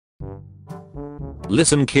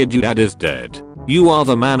Listen kid, your dad is dead. You are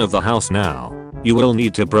the man of the house now. You will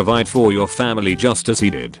need to provide for your family just as he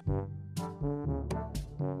did.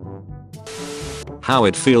 How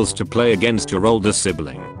it feels to play against your older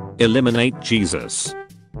sibling. Eliminate Jesus.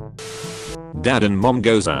 Dad and mom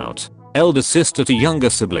goes out. Elder sister to younger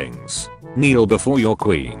siblings. Kneel before your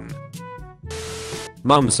queen.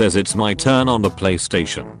 Mom says it's my turn on the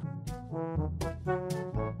PlayStation.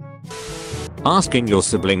 Asking your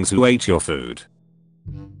siblings who ate your food.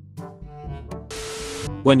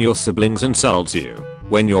 When your siblings insult you.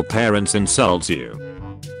 When your parents insult you.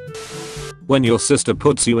 When your sister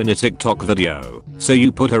puts you in a TikTok video, so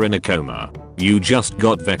you put her in a coma. You just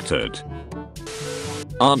got vectored.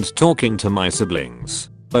 Aunt talking to my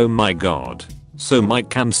siblings. Oh my god. So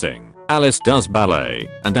Mike can sing, Alice does ballet,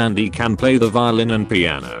 and Andy can play the violin and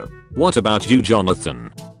piano. What about you,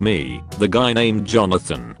 Jonathan? Me, the guy named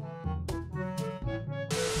Jonathan.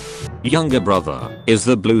 Younger brother, is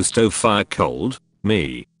the blue stove fire cold?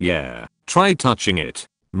 Me, yeah. Try touching it.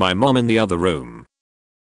 My mom in the other room.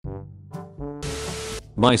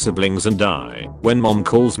 My siblings and I, when mom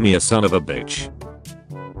calls me a son of a bitch.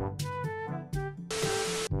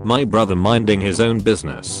 My brother minding his own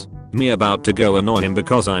business. Me about to go annoy him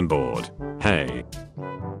because I'm bored. Hey.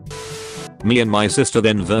 Me and my sister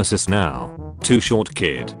then versus now. Too short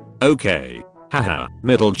kid. Okay. Haha.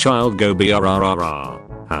 Middle child go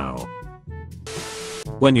brrrr. How?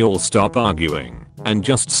 When you'll stop arguing and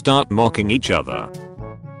just start mocking each other.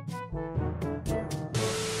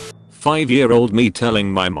 5-year-old me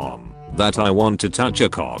telling my mom that I want to touch a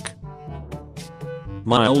cock.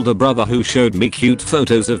 My older brother who showed me cute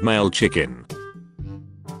photos of male chicken.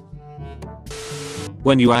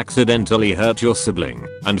 When you accidentally hurt your sibling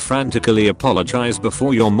and frantically apologize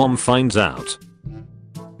before your mom finds out.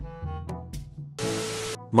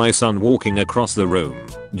 My son walking across the room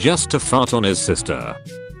just to fart on his sister.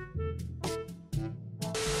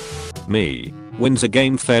 Me wins a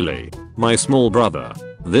game fairly. My small brother.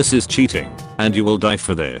 This is cheating, and you will die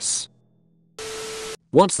for this.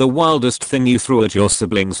 What's the wildest thing you threw at your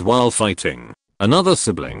siblings while fighting? Another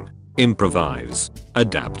sibling. Improvise.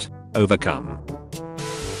 Adapt. Overcome.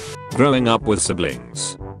 Growing up with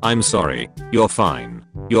siblings. I'm sorry. You're fine.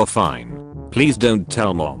 You're fine. Please don't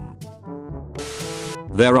tell mom.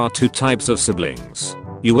 There are two types of siblings.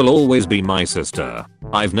 You will always be my sister.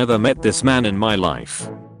 I've never met this man in my life.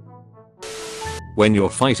 When you're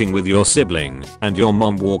fighting with your sibling and your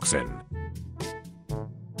mom walks in.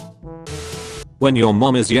 When your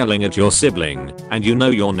mom is yelling at your sibling and you know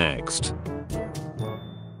you're next.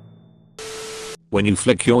 When you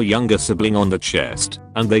flick your younger sibling on the chest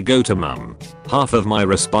and they go to mum. Half of my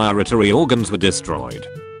respiratory organs were destroyed.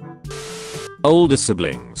 Older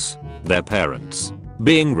siblings. Their parents.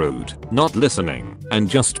 Being rude, not listening, and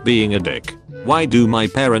just being a dick. Why do my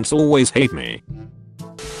parents always hate me?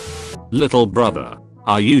 Little brother.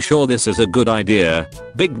 Are you sure this is a good idea?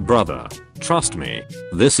 Big brother. Trust me.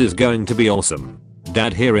 This is going to be awesome.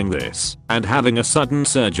 Dad hearing this and having a sudden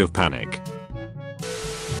surge of panic.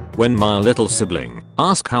 When my little sibling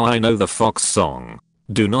ask how I know the Fox song.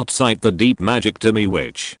 Do not cite the deep magic to me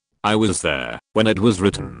witch. I was there when it was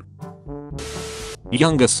written.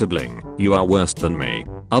 Younger sibling, you are worse than me.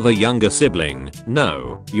 Other younger sibling,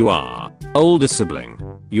 no, you are. Older sibling,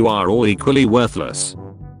 you are all equally worthless.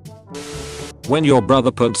 When your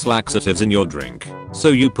brother puts laxatives in your drink, so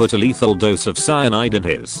you put a lethal dose of cyanide in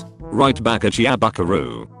his. Right back at ya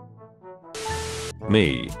buckaroo.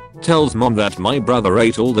 Me. Tells mom that my brother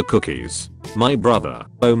ate all the cookies. My brother.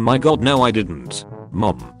 Oh my god no I didn't.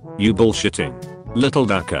 Mom. You bullshitting. Little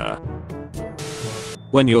ducker.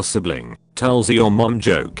 When your sibling tells your mom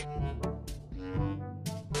joke.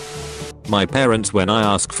 My parents when I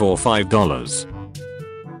ask for $5.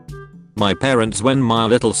 My parents when my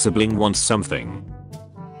little sibling wants something.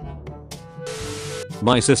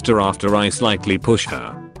 My sister after I slightly push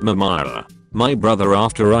her. Mamara. My brother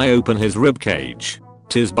after I open his ribcage.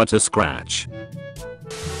 'Tis but a scratch.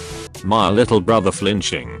 My little brother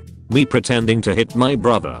flinching. Me pretending to hit my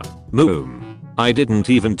brother. Moom. I didn't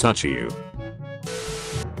even touch you.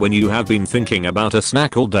 When you have been thinking about a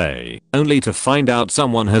snack all day, only to find out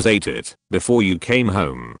someone has ate it before you came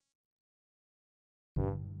home.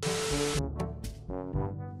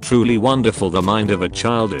 Truly wonderful the mind of a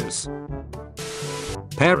child is.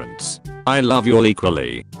 Parents. I love you all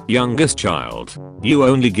equally. Youngest child. You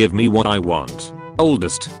only give me what I want.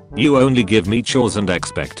 Oldest. You only give me chores and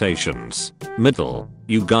expectations. Middle.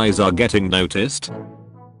 You guys are getting noticed.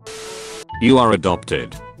 You are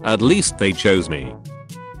adopted. At least they chose me.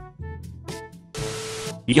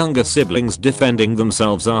 Younger siblings defending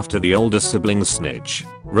themselves after the older siblings snitch.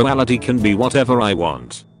 Reality can be whatever I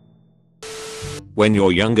want. When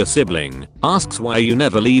your younger sibling asks why you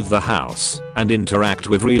never leave the house and interact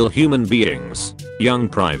with real human beings. Young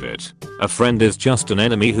private. A friend is just an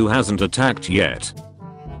enemy who hasn't attacked yet.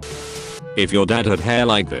 If your dad had hair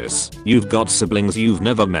like this, you've got siblings you've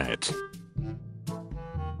never met.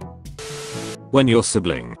 When your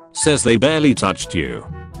sibling says they barely touched you.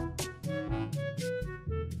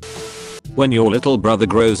 When your little brother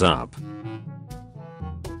grows up.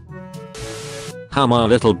 How my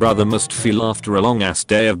little brother must feel after a long ass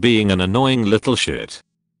day of being an annoying little shit.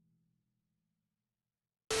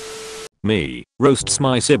 Me roasts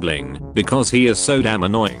my sibling because he is so damn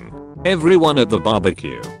annoying. Everyone at the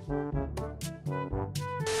barbecue.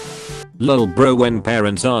 Lol bro when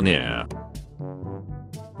parents are near.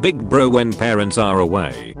 Big bro when parents are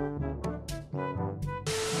away.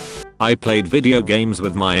 I played video games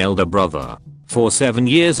with my elder brother for 7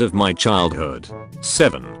 years of my childhood.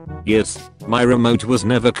 7 years. My remote was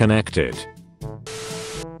never connected.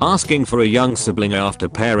 Asking for a young sibling after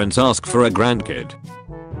parents ask for a grandkid.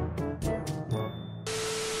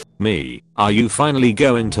 Me, are you finally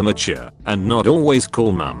going to mature and not always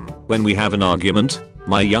call mum when we have an argument?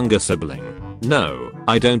 My younger sibling. No,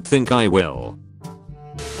 I don't think I will.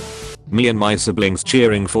 Me and my siblings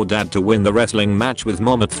cheering for dad to win the wrestling match with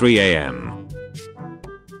mom at 3 AM.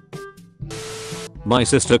 My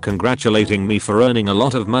sister congratulating me for earning a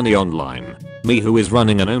lot of money online. Me who is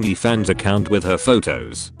running an OnlyFans account with her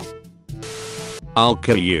photos. I'll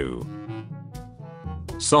kill you.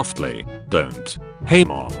 Softly, don't. Hey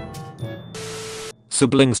mom.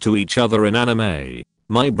 Siblings to each other in anime.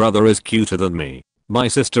 My brother is cuter than me. My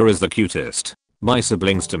sister is the cutest. My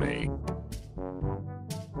siblings to me.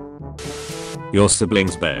 Your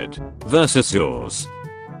sibling's bed versus yours.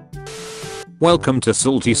 Welcome to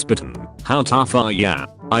Salty Spittin'. How tough are ya?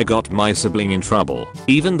 I got my sibling in trouble,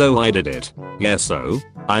 even though I did it. Yeah, so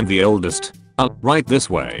I'm the oldest. Right this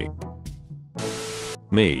way.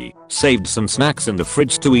 Me saved some snacks in the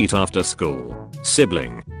fridge to eat after school.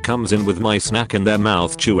 Sibling comes in with my snack in their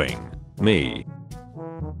mouth chewing. Me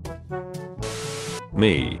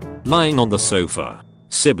lying on the sofa.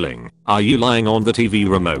 Sibling, are you lying on the TV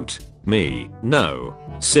remote? Me, no.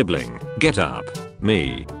 Sibling, get up.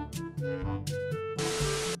 Me.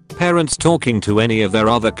 Parents talking to any of their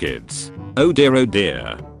other kids. Oh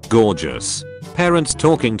dear, gorgeous. Parents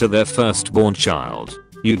talking to their firstborn child.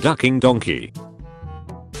 You ducking donkey.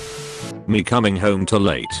 Me coming home too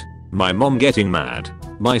late. My mom getting mad.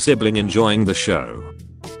 My sibling enjoying the show.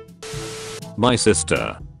 My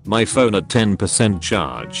sister. My phone at 10%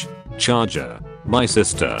 charge. Charger. My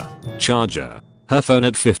sister. Charger. Her phone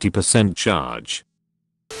at 50% charge.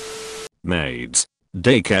 Maids.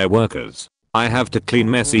 Daycare workers. I have to clean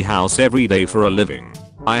messy house every day for a living.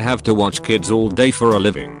 I have to watch kids all day for a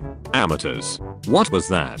living. Amateurs. What was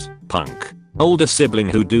that? Punk. Older sibling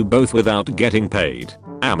who do both without getting paid.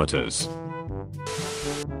 Amateurs.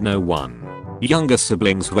 No one. Younger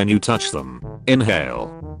siblings when you touch them. Inhale.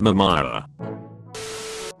 Mamara.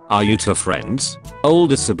 Are you two friends?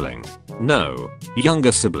 Older sibling. No.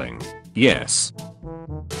 Younger sibling. Yes.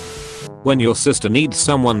 When your sister needs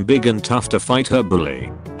someone big and tough to fight her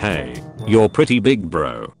bully. Hey, you're pretty big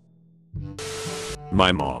bro.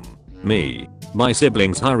 My mom. Me. My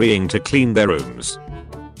siblings hurrying to clean their rooms.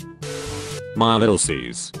 My little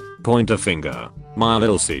C's. Point a finger. My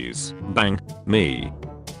little C's. Bang. Me.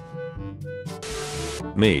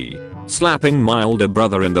 Me. Slapping my older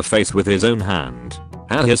brother in the face with his own hand.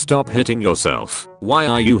 Stop hitting yourself. Why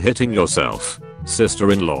are you hitting yourself?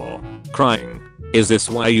 Sister-in-law. Crying. Is this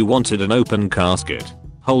why you wanted an open casket?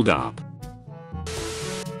 Hold up.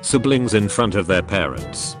 Siblings in front of their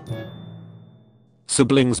parents.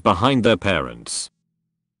 Siblings behind their parents.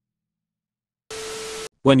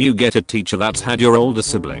 When you get a teacher that's had your older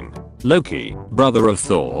sibling. Loki, brother of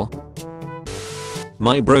Thor.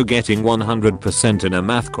 My bro getting 100% in a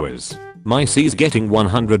math quiz. My C's getting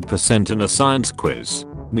 100% in a science quiz.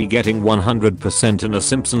 Me getting 100% in a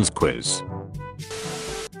Simpsons quiz.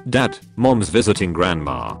 Dad, mom's visiting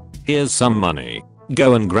grandma. Here's some money.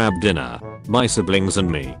 Go and grab dinner. My siblings and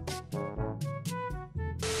me.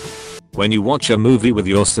 When you watch a movie with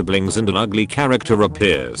your siblings and an ugly character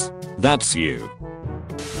appears. That's you.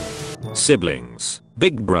 Siblings.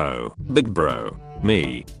 Big bro.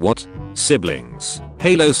 Me. What? Siblings.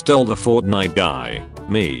 Halo stole the Fortnite guy.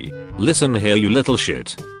 Me. Listen here you little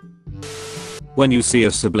shit. When you see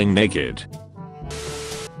a sibling naked.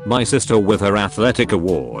 My sister with her athletic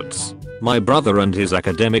awards. My brother and his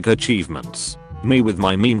academic achievements. Me with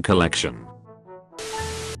my meme collection.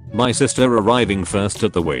 My sister arriving first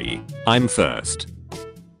at the Wii. I'm first.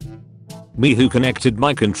 Me who connected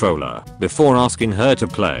my controller before asking her to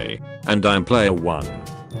play, and I'm player 1.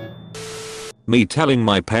 Me telling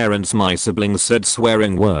my parents my siblings said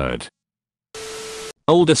swearing word.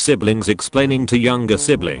 Older siblings explaining to younger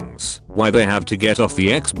siblings why they have to get off the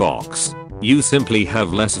Xbox. You simply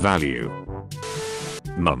have less value.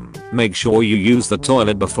 Mum, make sure you use the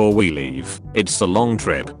toilet before we leave. It's a long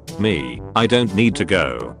trip. Me, I don't need to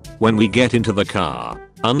go. When we get into the car,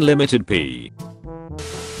 unlimited pee.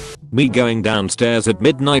 Me going downstairs at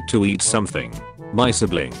midnight to eat something. My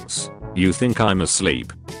siblings, you think I'm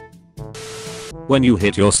asleep. When you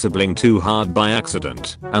hit your sibling too hard by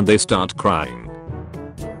accident and they start crying.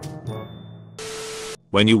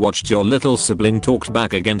 When you watched your little sibling talked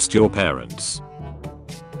back against your parents.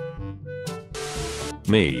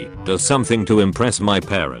 Me, does something to impress my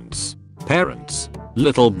parents. Parents,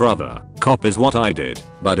 little brother, cop is what I did,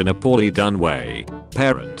 but in a poorly done way.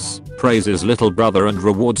 Parents, praises little brother and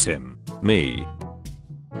rewards him. Me.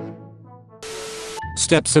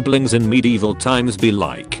 Step siblings in medieval times be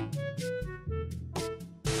like.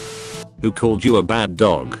 Who called you a bad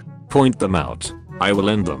dog? Point them out. I will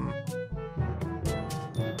end them.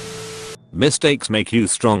 Mistakes make you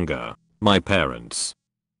stronger. My parents.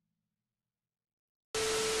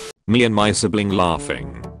 Me and my sibling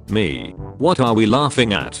laughing. Me. What are we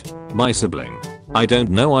laughing at? My sibling. I don't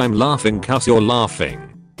know, I'm laughing cause you're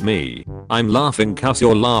laughing. Me. I'm laughing cause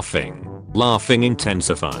you're laughing. Laughing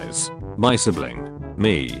intensifies. My sibling.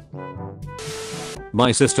 Me.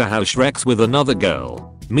 My sister has Shreks with another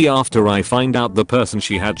girl. Me after I find out the person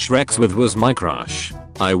she had Shreks with was my crush.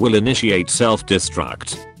 I will initiate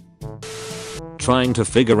self-destruct. Trying to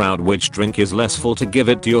figure out which drink is less full to give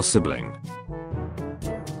it to your sibling.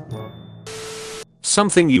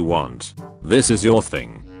 Something you want. This is your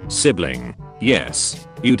thing. Sibling. Yes.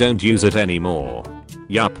 You don't use it anymore.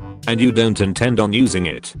 Yup. And you don't intend on using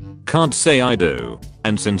it. Can't say I do.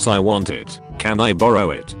 And since I want it, can I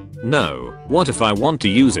borrow it? No. What if I want to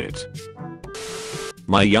use it?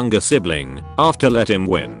 My younger sibling, after let him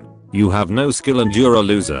win. You have no skill and you're a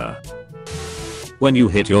loser. When you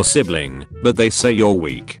hit your sibling, but they say you're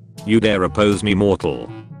weak. You dare oppose me, mortal.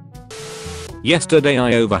 Yesterday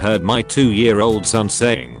I overheard my 2-year-old son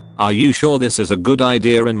saying, "Are you sure this is a good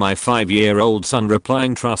idea?" and my 5-year-old son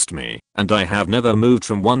replying, "Trust me, and I have never moved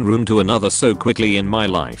from one room to another so quickly in my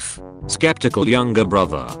life." Skeptical younger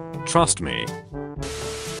brother, trust me.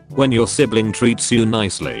 When your sibling treats you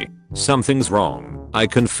nicely, something's wrong, I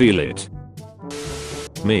can feel it.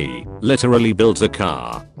 Me, literally builds a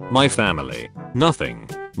car. My family, nothing.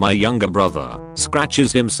 My younger brother,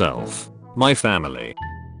 scratches himself. My family.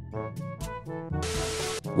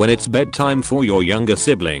 When it's bedtime for your younger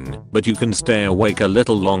sibling, but you can stay awake a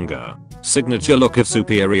little longer. Signature look of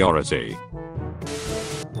superiority.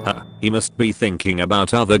 Huh, he must be thinking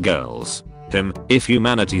about other girls. Him, if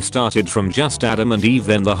humanity started from just Adam and Eve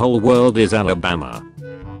then the whole world is Alabama.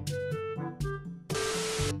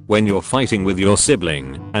 When you're fighting with your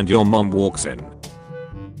sibling and your mom walks in.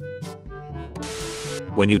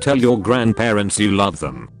 When you tell your grandparents you love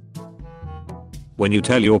them. When you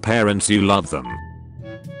tell your parents you love them.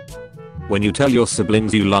 When you tell your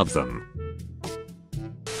siblings you love them.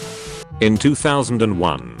 In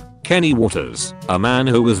 2001, Kenny Waters, a man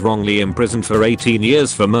who was wrongly imprisoned for 18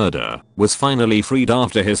 years for murder, was finally freed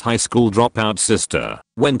after his high school dropout sister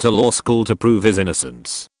went to law school to prove his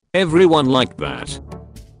innocence. Everyone liked that.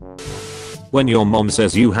 When your mom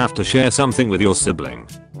says you have to share something with your sibling.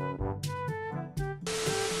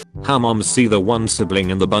 How moms see the one sibling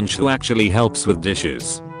in the bunch who actually helps with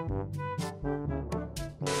dishes.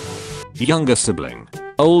 Younger sibling.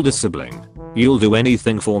 Older sibling. You'll do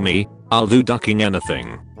anything for me, I'll do ducking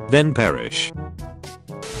anything. Then perish.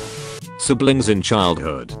 Siblings in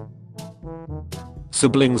childhood.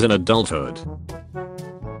 Siblings in adulthood.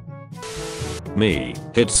 Me,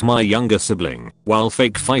 hits my younger sibling, while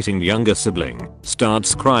fake fighting younger sibling,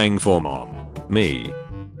 starts crying for mom. Me.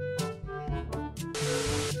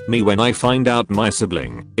 Me when I find out my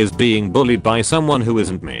sibling is being bullied by someone who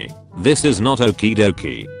isn't me. This is not okie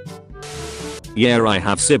dokie. Yeah, I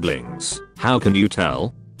have siblings. How can you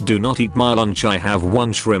tell? Do not eat my lunch, I have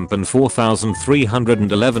 1 shrimp and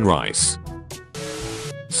 4,311 rice.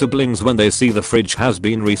 Siblings when they see the fridge has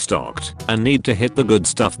been restocked and need to hit the good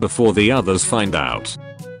stuff before the others find out.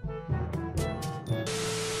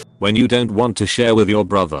 When you don't want to share with your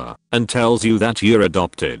brother and tells you that you're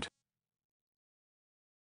adopted.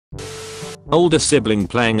 Older sibling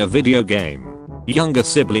playing a video game. Younger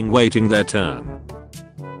sibling waiting their turn.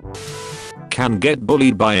 Can get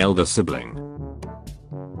bullied by elder sibling.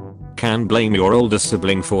 can blame your older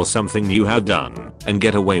sibling for something you had done and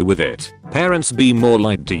get away with it. Parents be more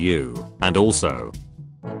light to you. And also,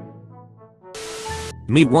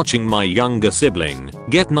 me watching my younger sibling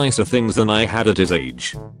get nicer things than I had at his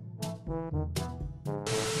age.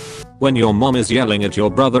 When your mom is yelling at your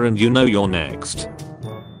brother and you know you're next.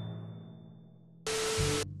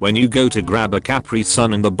 When you go to grab a Capri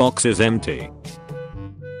Sun and the box is empty.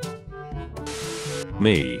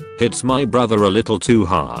 Me hits my brother a little too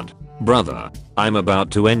hard. Brother, I'm about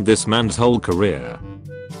to end this man's whole career.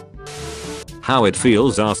 How it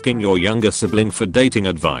feels asking your younger sibling for dating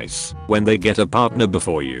advice when they get a partner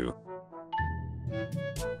before you.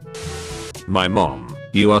 My mom,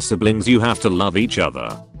 you are siblings, you have to love each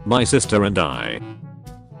other. My sister and I.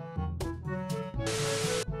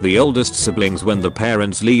 The oldest siblings when the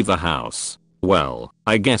parents leave the house. Well,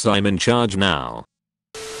 I guess I'm in charge now.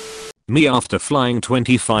 Me after flying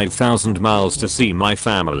 25,000 miles to see my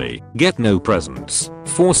family, get no presents,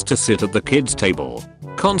 forced to sit at the kids' table.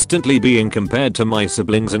 Constantly being compared to my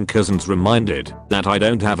siblings and cousins, reminded that I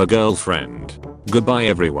don't have a girlfriend. Goodbye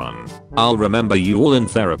everyone. I'll remember you all in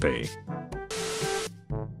therapy.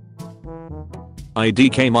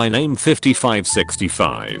 IDK my name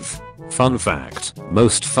 5565. Fun fact.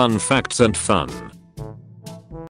 Most fun facts and fun.